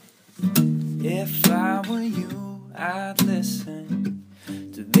If I were you, I'd listen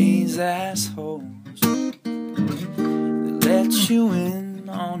to these assholes that let you in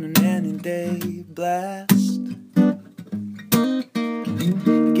on an any day blast.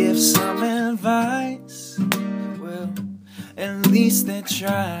 Give some advice, well, at least they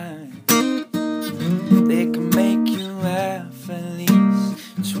try. They can make you laugh at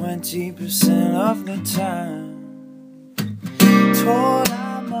least 20% of the time. Told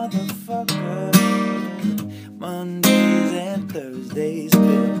our motherfucker Mondays and Thursdays,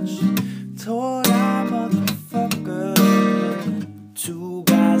 bitch. Told our motherfucker two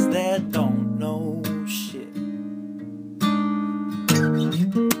guys that don't